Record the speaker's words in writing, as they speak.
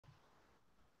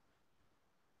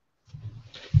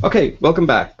Okay, welcome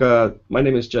back. My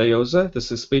name is Jay Oza.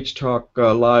 This is Speech Talk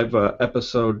Live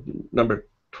episode number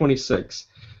 26.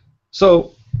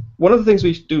 So, one of the things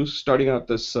we do starting out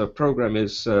this program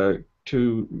is to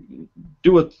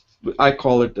do I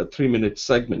call it a 3-minute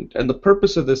segment. And the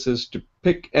purpose of this is to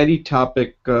pick any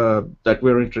topic that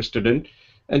we're interested in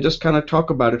and just kind of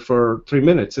talk about it for 3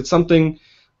 minutes. It's something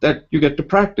that you get to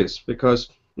practice because,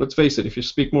 let's face it, if you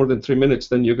speak more than 3 minutes,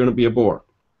 then you're going to be a bore.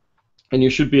 And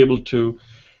you should be able to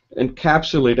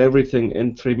encapsulate everything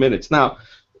in 3 minutes. Now,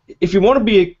 if you want to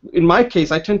be, in my case,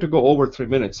 I tend to go over 3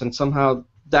 minutes, and somehow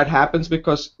that happens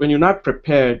because when you're not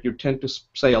prepared, you tend to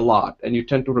say a lot, and you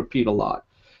tend to repeat a lot.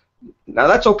 Now,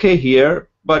 that's okay here,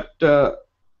 but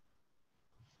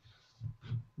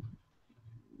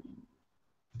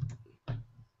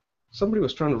somebody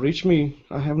was trying to reach me.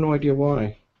 I have no idea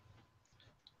why.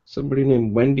 Somebody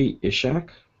named Wendy Ishak.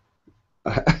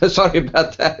 Sorry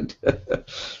about that.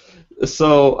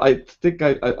 So I think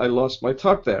I lost my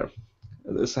thought there.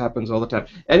 This happens all the time.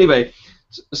 Anyway,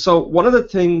 so one of the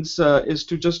things is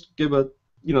to just give a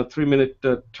 3-minute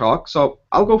talk. So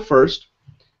I'll go first,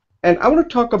 and I want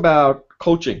to talk about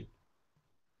coaching.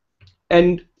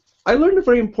 And I learned a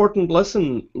very important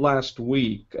lesson last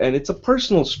week, and it's a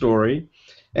personal story,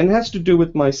 and it has to do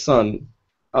with my son.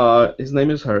 His name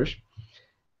is Hirsch,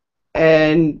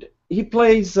 and he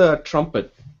plays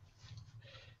trumpet.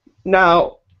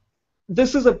 Now,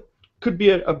 this is could be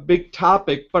a big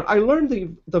topic, but I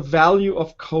learned the value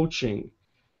of coaching.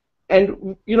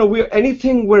 And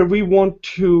anything where we want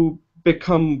to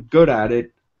become good at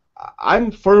it,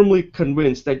 I'm firmly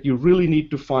convinced that you really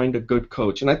need to find a good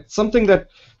coach. And that's something that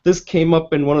this came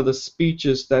up in one of the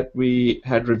speeches that we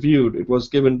had reviewed. It was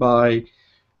given by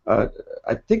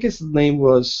I think his name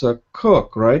was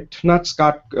Cook, right? Not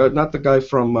Scott, not the guy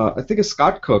from I think it's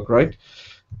Scott Cook, right?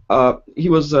 He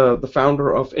was the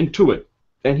founder of Intuit,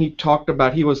 and he talked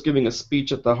about, he was giving a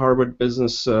speech at the Harvard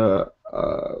Business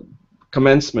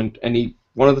commencement, and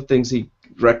one of the things he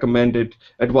recommended,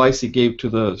 advice he gave to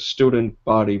the student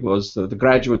body was, the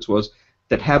graduates, was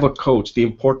that have a coach, the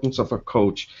importance of a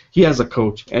coach. He has a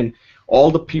coach, and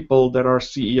all the people that are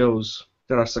CEOs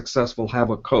that are successful have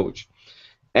a coach.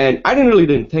 And I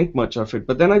didn't think much of it,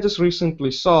 but then I just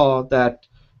recently saw that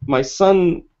my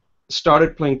son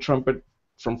started playing trumpet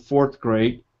from 4th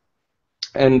grade,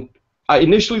 and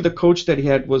initially the coach that he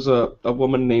had was a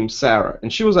woman named Sarah,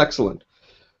 and she was excellent.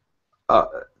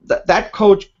 That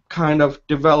coach kind of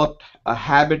developed a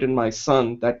habit in my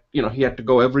son that he had to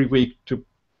go every week to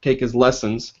take his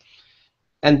lessons,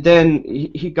 and then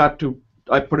he got to,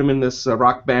 I put him in this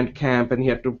rock band camp, and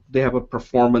they have a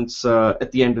performance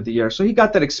at the end of the year, so he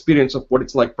got that experience of what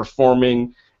it's like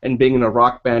performing and being in a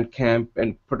rock band camp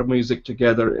and put the music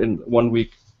together in 1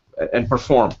 week and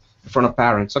perform in front of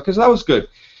parents. Okay, so that was good.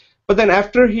 But then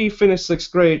after he finished 6th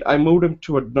grade, I moved him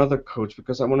to another coach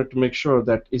because I wanted to make sure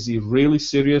that, is he really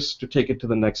serious to take it to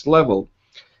the next level?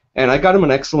 And I got him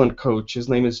an excellent coach. His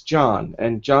name is John,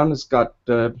 and John has got,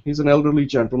 he's an elderly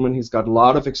gentleman. He's got a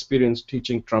lot of experience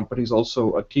teaching trumpet. He's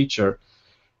also a teacher.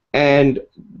 And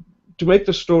to make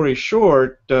the story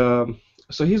short, so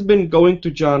he's been going to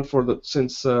John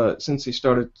since he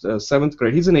started 7th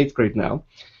grade. He's in 8th grade now.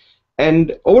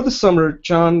 And over the summer,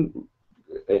 John,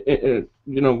 had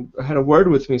a word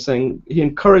with me saying he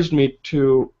encouraged me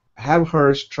to have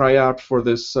her try out for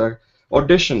this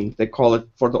audition, they call it,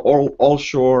 for the All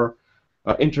Shore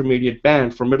intermediate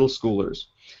band for middle schoolers.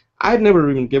 I had never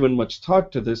even given much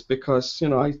thought to this because,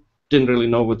 I didn't really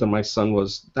know whether my son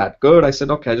was that good. I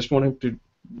said, okay, I just want him to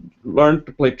learn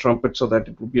to play trumpet so that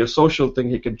it would be a social thing.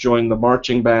 He could join the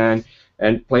marching band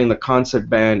and play in the concert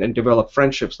band and develop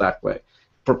friendships that way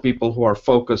for people who are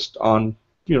focused on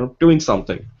doing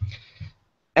something.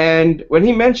 And when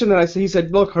he mentioned that, he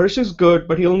said, look, Hirsch is good,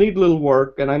 but he'll need a little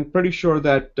work, and I'm pretty sure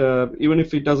that even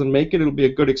if he doesn't make it, it'll be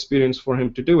a good experience for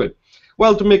him to do it.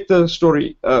 Well, to make the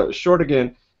story short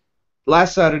again,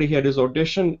 last Saturday he had his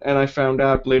audition, and I found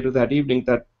out later that evening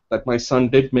that my son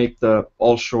did make the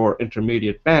All Shore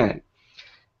Intermediate Band.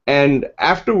 And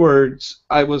afterwards,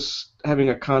 I was having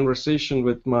a conversation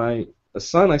with my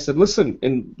son. I said, listen,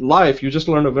 in life, you just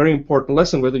learn a very important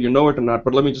lesson, whether you know it or not,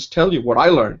 but let me just tell you what I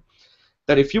learned.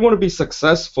 That if you want to be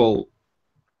successful,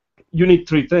 you need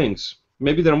 3 things.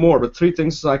 Maybe there are more, but 3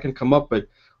 things I can come up with.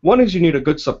 One is you need a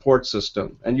good support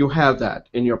system, and you have that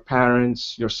in your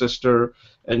parents, your sister,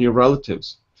 and your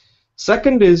relatives.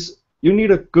 Second is you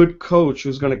need a good coach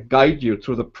who's going to guide you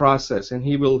through the process, and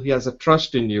he has a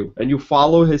trust in you, and you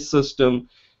follow his system.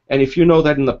 And if you know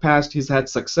that in the past he's had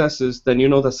successes, then you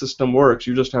know the system works.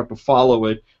 You just have to follow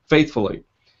it faithfully.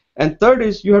 And third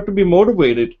is you have to be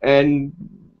motivated and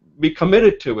be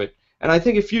committed to it. And I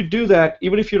think if you do that,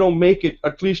 even if you don't make it,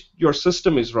 at least your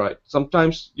system is right.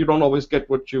 Sometimes you don't always get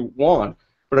what you want,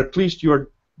 but at least you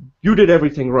did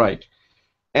everything right.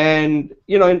 And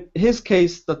in his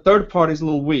case, the third part is a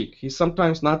little weak. He's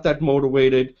sometimes not that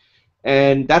motivated,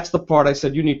 and that's the part I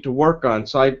said you need to work on.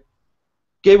 So I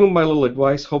gave him my little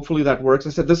advice. Hopefully that works. I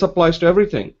said this applies to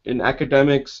everything in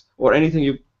academics or anything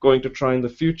you're going to try in the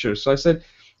future. So I said,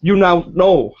 you now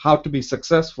know how to be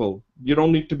successful. You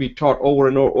don't need to be taught over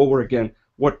and over again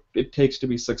what it takes to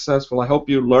be successful. I hope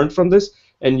you learn from this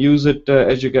and use it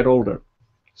as you get older.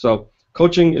 So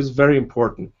coaching is very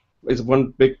important. Is one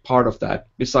big part of that.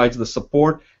 Besides the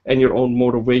support and your own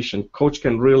motivation, coach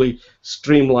can really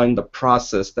streamline the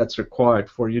process that's required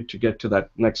for you to get to that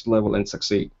next level and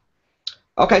succeed.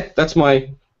 Okay, that's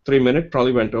my 3 minute.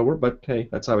 Probably went over, but hey,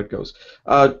 that's how it goes.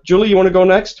 Julie, you want to go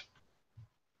next?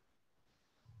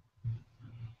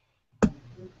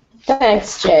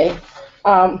 Thanks, Jay.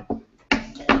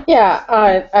 Yeah,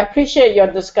 I appreciate your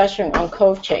discussion on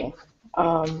coaching.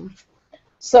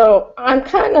 So I'm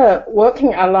kind of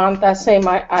working along that same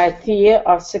idea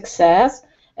of success,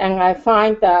 and I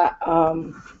find that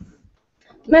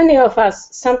many of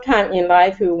us, sometime in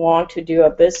life, we want to do a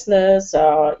business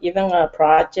or even a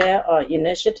project or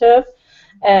initiative.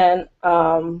 And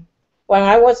when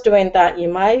I was doing that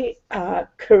in my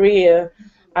career,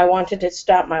 I wanted to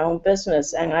start my own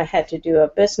business, and I had to do a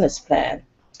business plan.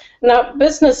 Now,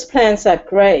 business plans are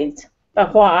great,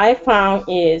 but what I found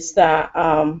is that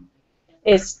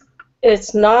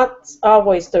it's not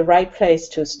always the right place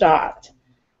to start.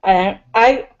 And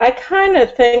I kind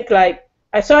of think like,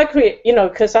 so I create,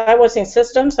 because I was in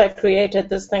systems, I created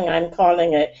this thing, I'm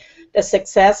calling it the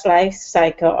success life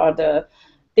cycle, or the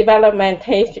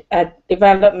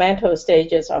developmental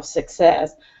stages of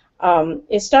success.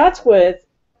 It starts with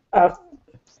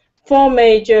 4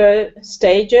 major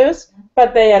stages,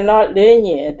 but they are not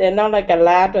linear. They're not like a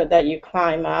ladder that you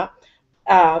climb up.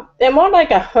 They're more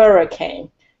like a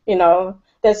hurricane.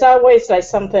 There's always like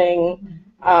something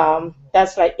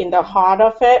that's like in the heart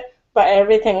of it, but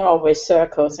everything always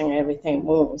circles and everything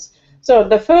moves. So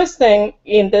the first thing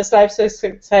in this life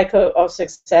cycle of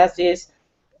success is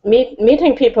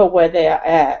meeting people where they are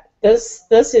at. This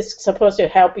is supposed to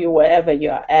help you wherever you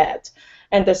are at.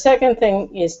 And the second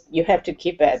thing is you have to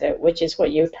keep at it, which is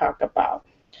what you talk about.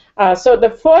 So the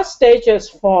 4 stages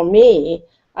for me,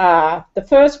 the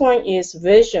first one is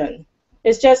vision.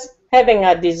 It's just having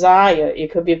a desire.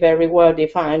 It could be very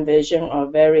well-defined vision, or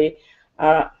very,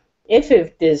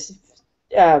 if this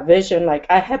vision, like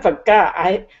I have a gut,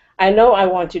 I know I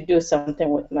want to do something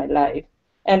with my life.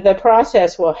 And the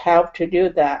process will help to do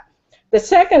that. The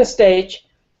second stage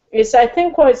is, I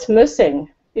think, what's missing.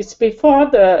 It's before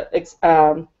the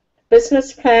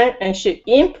business plan and should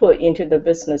input into the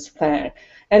business plan.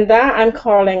 And that I'm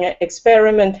calling it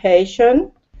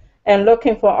experimentation and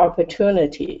looking for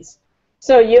opportunities.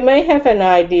 So you may have an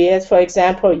idea. For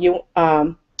example,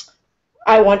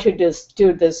 I want to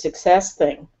do the success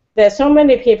thing. There's so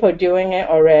many people doing it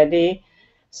already.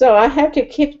 So I have to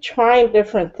keep trying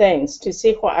different things to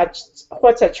see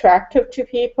what's attractive to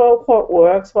people, what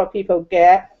works, what people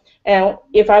get, and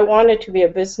if I want it to be a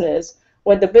business,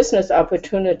 what the business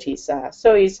opportunities are.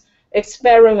 So it's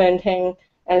experimenting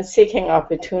and seeking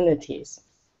opportunities.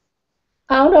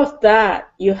 Out of that,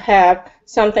 you have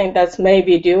something that's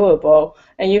maybe doable,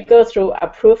 and you go through a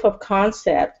proof of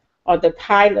concept, or the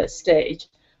pilot stage,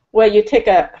 where you take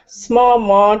a small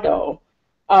model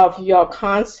of your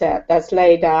concept that's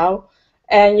laid out,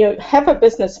 and you have a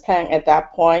business plan at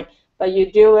that point, but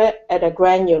you do it at a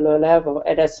granular level,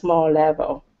 at a small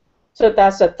level. So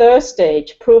that's the third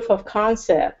stage, proof of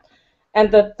concept. And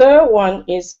the third one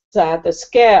is the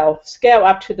scale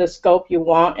up to the scope you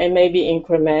want, and maybe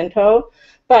incremental,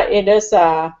 but it is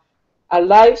a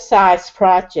life-size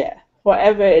project,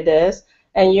 whatever it is,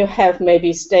 and you have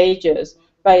maybe stages,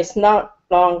 but it's not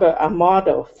longer a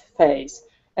model phase.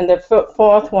 And the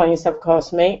fourth one is, of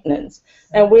course, maintenance.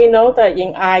 And we know that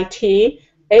in IT,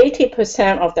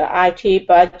 80% of the IT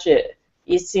budget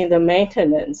is in the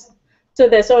maintenance. So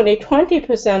there's only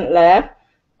 20% left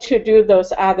to do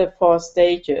those other 4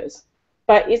 stages.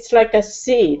 But it's like a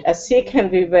seed. A seed can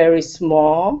be very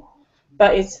small,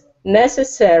 but it's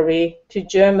necessary to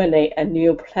germinate a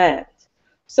new plant.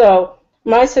 So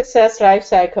my success life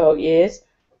cycle is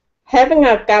having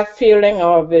a gut feeling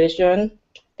or vision,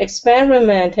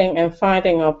 experimenting and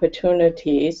finding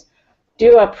opportunities,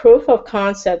 do a proof of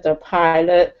concept or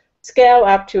pilot, scale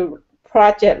up to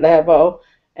project level,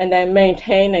 and then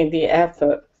maintaining the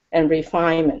effort and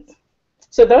refinement.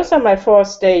 So those are my 4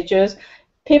 stages.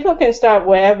 People can start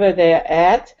wherever they're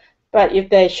at, but if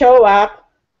they show up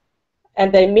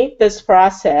and they meet this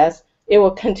process, it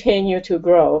will continue to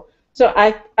grow. So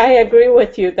I agree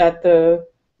with you that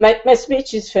my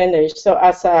speech is finished. So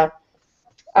as a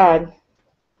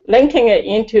linking it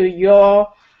into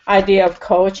your idea of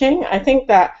coaching, I think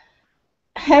that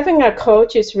having a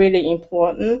coach is really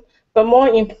important, but more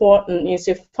important is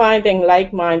finding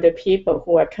like-minded people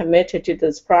who are committed to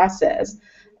this process.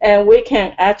 And we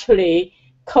can actually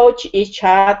coach each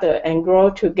other and grow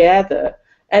together.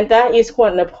 And that is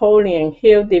what Napoleon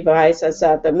Hill devised as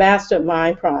the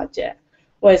mastermind project,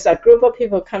 where it's a group of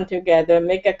people come together,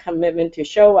 make a commitment to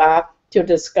show up, to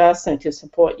discuss, and to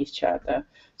support each other.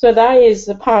 So that is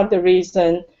part of the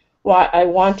reason why I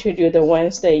want to do the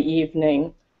Wednesday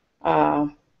evening.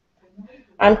 I'm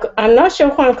not sure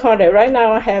what I call it. Right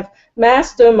now I have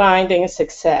masterminding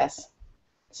success.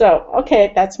 So,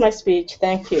 okay, that's my speech.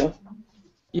 Thank you.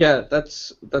 Yeah,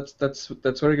 that's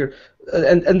very good.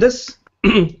 And this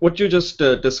what you just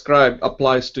described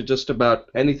applies to just about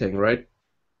anything, right?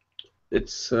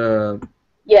 It's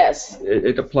Yes.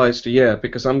 it applies to, yeah,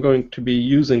 because I'm going to be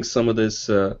using some of this.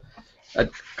 I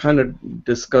kind of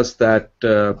discussed that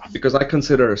because I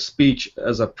consider a speech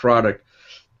as a product.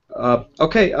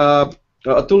 Okay,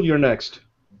 Atul, you're next.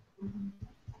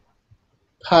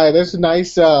 Hi, that's a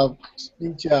nice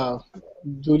speech,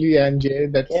 Julie and Jay.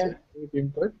 That's Yeah. great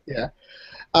input. Yeah.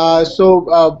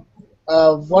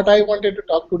 What I wanted to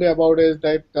talk today about is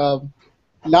that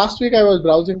last week I was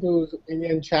browsing through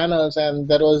Indian channels, and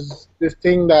there was this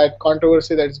thing, that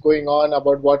controversy that's going on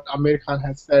about what Amir Khan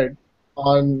has said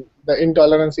on the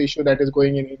intolerance issue that is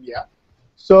going in India.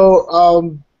 So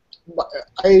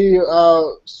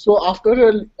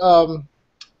after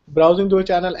browsing through a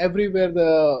channel, everywhere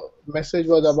the message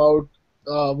was about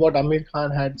what Amir Khan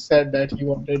had said, that he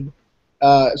wanted.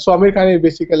 So Amir Khan is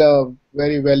basically a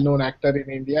very well-known actor in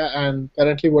India, and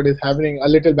currently what is happening, a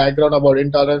little background about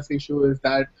intolerance issue, is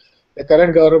that the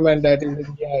current government that is in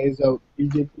India is a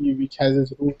BJP, which has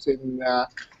its roots in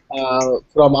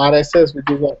from RSS, which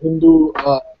is a Hindu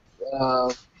uh,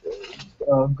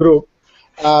 group.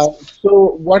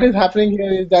 So what is happening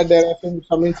here is that there are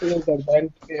some incidents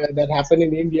that happened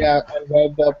in India, and where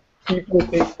the people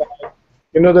think that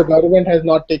the government has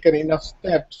not taken enough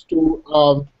steps to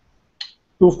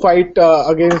fight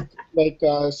against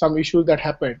some issues that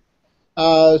happened.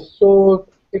 So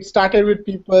it started with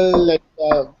people like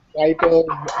writers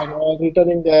and all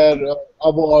returning their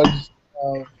awards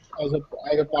as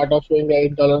a part of showing their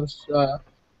intolerance uh,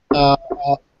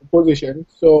 position.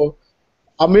 So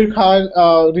Amir Khan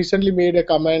recently made a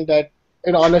comment that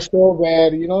on a show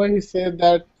where he said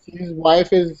that his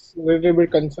wife is a little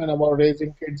bit concerned about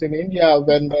raising kids in India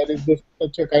when there is this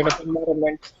such a kind of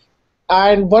environment.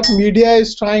 And what media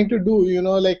is trying to do,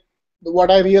 like what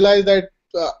I realized, that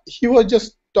he was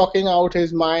just talking out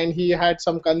his mind. He had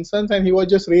some concerns and he was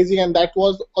just raising, and that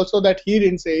was also that he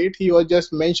didn't say it. He was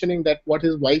just mentioning that what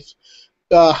his wife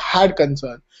had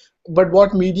concern. But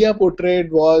what media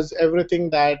portrayed was everything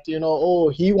that oh,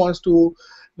 he wants to,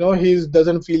 he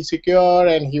doesn't feel secure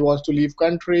and he wants to leave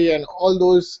country and all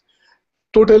those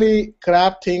totally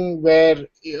crap thing where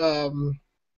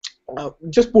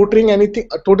just portraying anything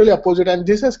totally opposite, and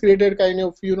this has created kind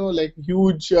of like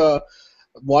huge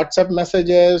WhatsApp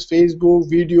messages, Facebook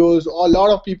videos, a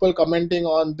lot of people commenting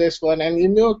on this one, and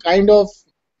kind of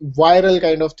viral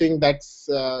kind of thing that's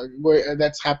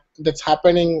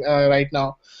happening right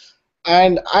now.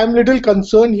 And I'm little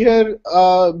concerned here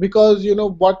because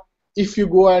what if you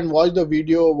go and watch the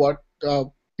video, what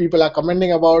people are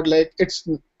commenting about, like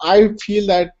I feel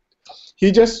that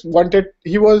he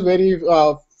was very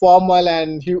formal,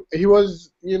 and he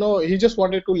was he just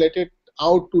wanted to let it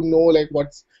out to know like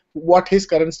what his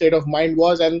current state of mind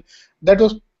was, and that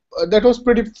was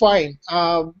pretty fine.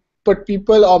 But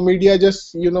people or media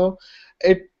just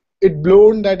it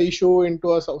blown that issue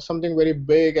into something very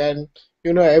big, and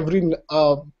every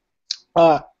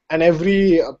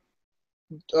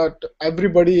and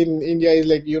everybody in India is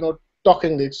like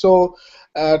talking this, so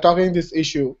talking this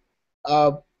issue.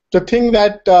 The thing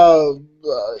that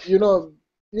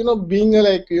being a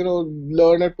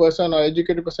learned person or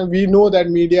educated person, we know that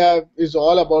media is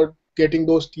all about getting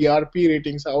those TRP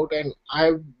ratings out, and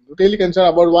I'm really concerned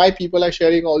about why people are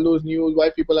sharing all those news, why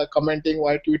people are commenting,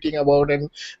 why tweeting about, and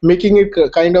making it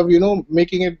kind of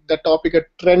making it the topic a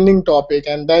trending topic,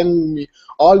 and then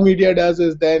all media does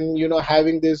is then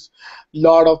having this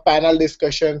lot of panel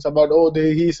discussions about, oh,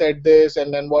 he said this,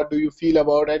 and then what do you feel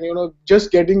about, and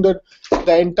just getting the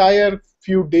entire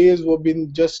few days we've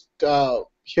been just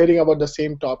hearing about the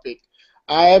same topic.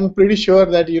 I am pretty sure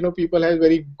that people have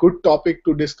very good topic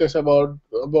to discuss about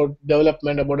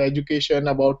development, about education,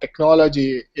 about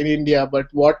technology in India. But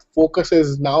what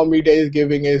focuses now media is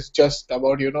giving is just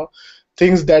about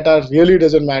things that are really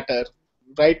doesn't matter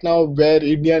right now. Where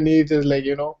India needs is like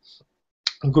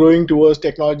growing towards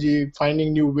technology,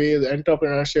 finding new ways,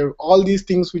 entrepreneurship, all these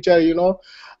things which are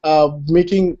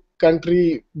making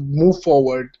country move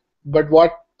forward. But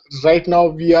what right now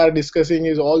we are discussing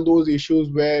is all those issues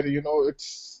where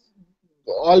it's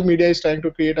all media is trying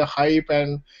to create a hype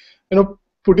and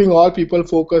putting all people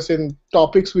focus in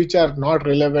topics which are not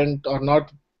relevant or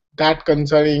not that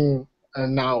concerning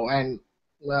now. And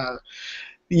uh,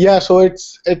 yeah, so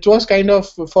it was kind of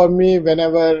for me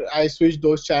whenever I switched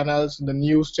those channels, the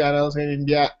news channels in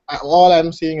India, all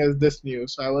I'm seeing is this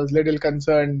news. So I was little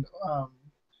concerned.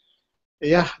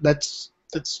 Yeah, that's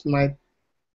my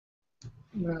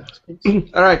speech.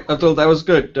 All right, Atul, that was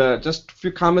good. Just a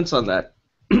few comments on that.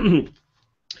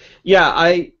 Yeah,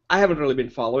 I haven't really been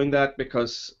following that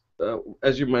because,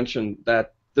 as you mentioned,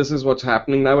 that this is what's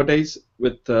happening nowadays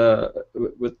with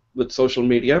social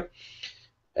media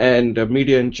and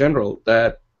media in general,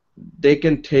 that they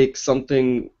can take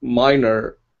something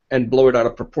minor and blow it out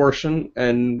of proportion,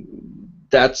 and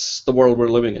that's the world we're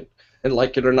living in. And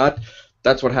like it or not,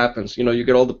 that's what happens. You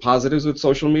get all the positives with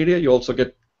social media, you also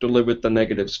get to live with the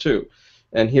negatives too.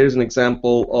 And here's an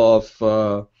example of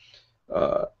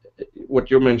what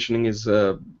you're mentioning is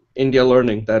India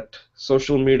learning that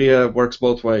social media works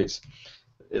both ways.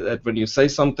 That when you say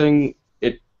something,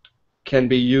 it can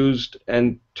be used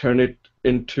and turn it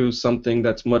into something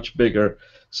that's much bigger.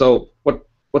 So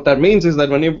what that means is that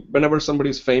whenever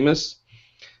somebody's famous,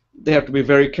 they have to be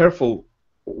very careful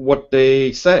what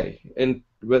they say, and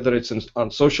whether it's on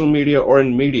social media or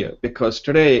in media, because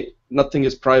today nothing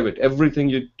is private. Everything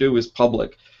you do is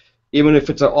public. Even if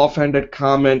it's an offhanded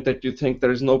comment that you think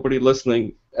there's nobody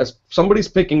listening, as somebody's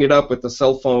picking it up with a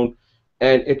cell phone,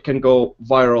 and it can go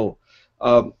viral.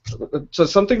 So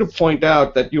something to point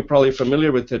out that you're probably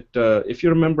familiar with it. If you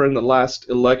remember in the last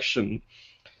election,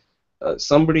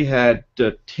 somebody had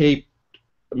taped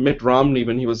Mitt Romney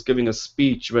when he was giving a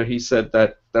speech where he said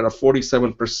that there are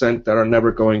 47% that are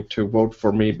never going to vote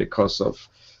for me because of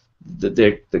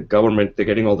the government. They're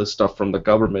getting all this stuff from the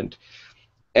government.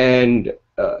 And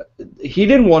he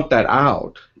didn't want that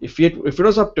out. If it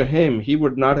was up to him, he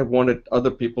would not have wanted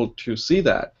other people to see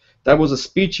that. That was a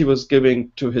speech he was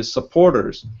giving to his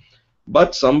supporters.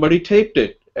 But somebody taped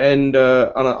it and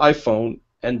on an iPhone,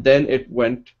 and then it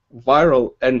went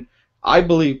viral. And I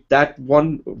believe that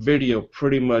one video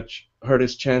pretty much hurt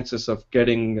his chances of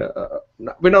getting.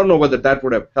 We don't know whether that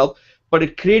would have helped, but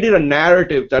it created a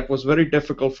narrative that was very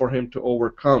difficult for him to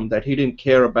overcome. That he didn't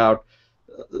care about.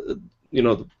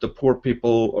 The poor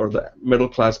people or the middle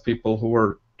class people who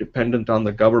were dependent on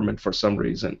the government for some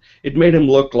reason. It made him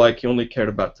look like he only cared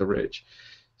about the rich.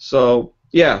 So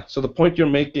yeah, so the point you're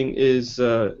making is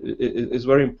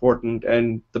very important,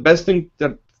 and the best thing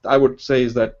that I would say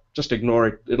is that just ignore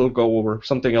it. It'll go over.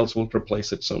 Something else will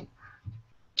replace it soon.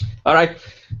 All right.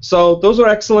 So those are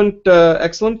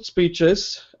excellent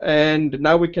speeches, and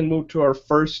now we can move to our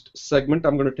first segment.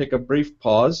 I'm going to take a brief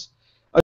pause.